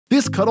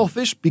this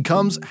cuttlefish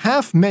becomes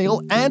half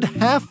male and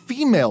half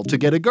female to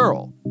get a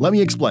girl. Let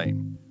me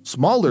explain.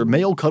 Smaller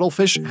male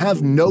cuttlefish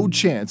have no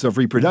chance of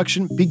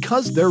reproduction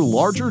because their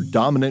larger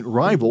dominant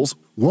rivals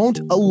won't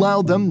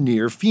allow them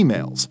near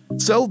females.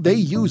 So they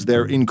use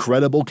their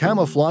incredible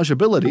camouflage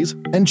abilities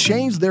and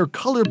change their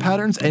color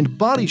patterns and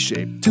body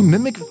shape to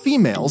mimic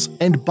females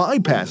and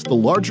bypass the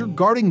larger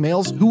guarding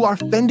males who are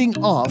fending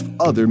off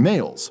other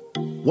males.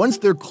 Once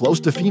they're close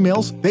to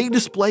females, they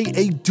display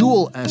a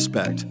dual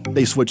aspect.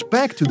 They switch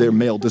back to their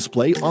male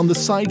display on the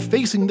side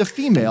facing the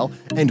female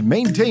and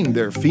maintain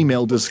their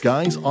female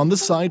disguise on the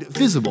side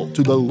visible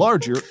to the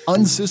larger,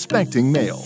 unsuspecting male.